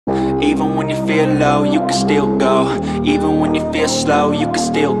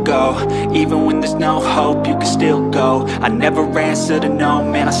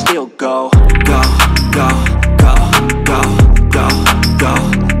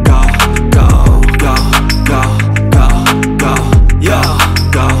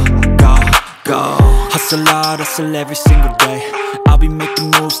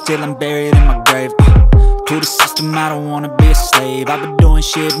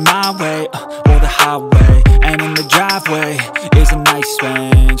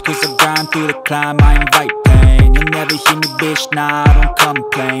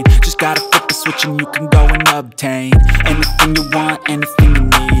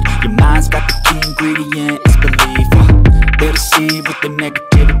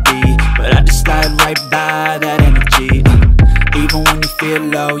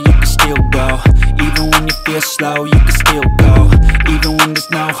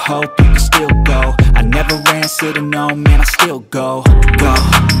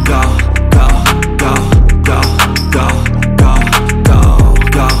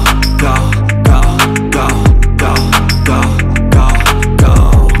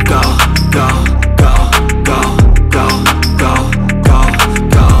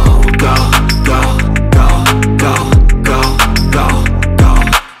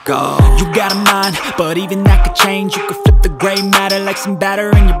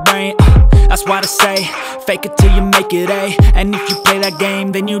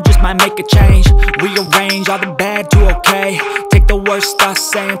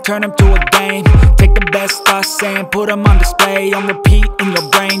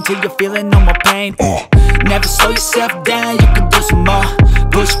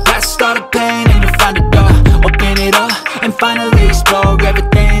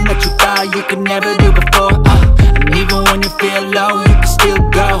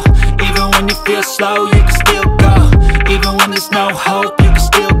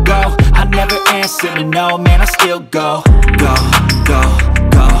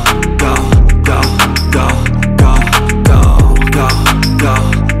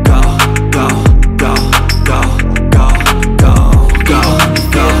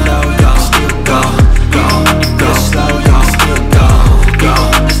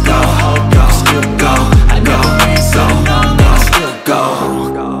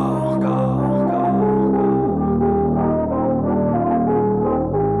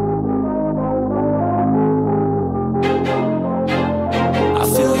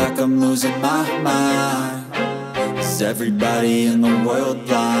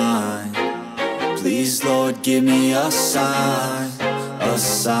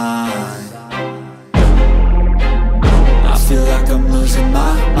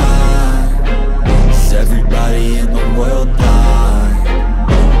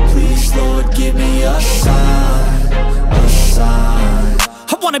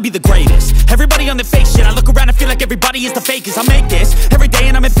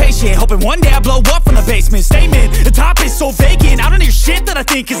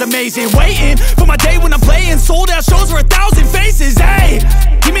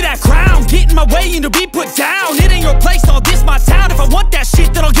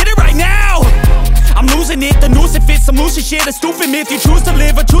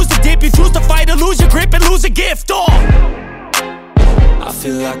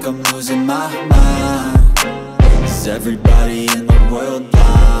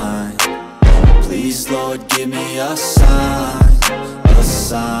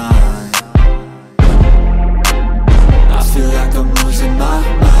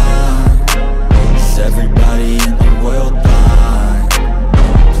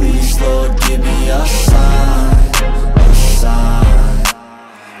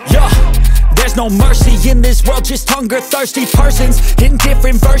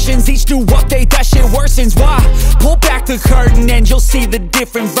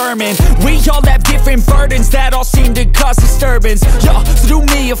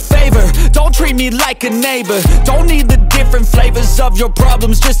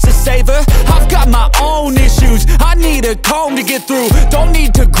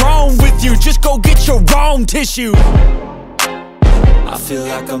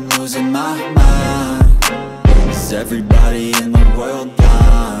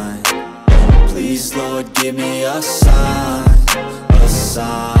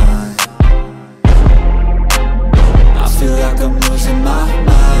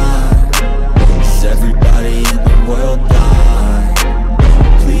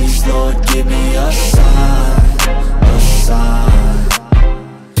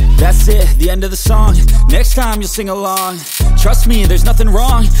end of the song. Next time you'll sing along. Trust me, there's nothing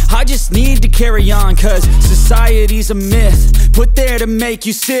wrong. I just need to carry on, cause society's a myth put there to make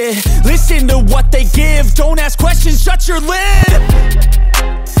you sit. Listen to what they give. Don't ask questions, shut your lid.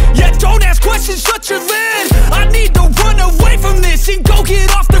 Yeah, don't ask questions, shut your lid. I need to run away from this and go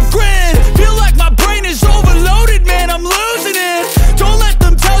get off the grid.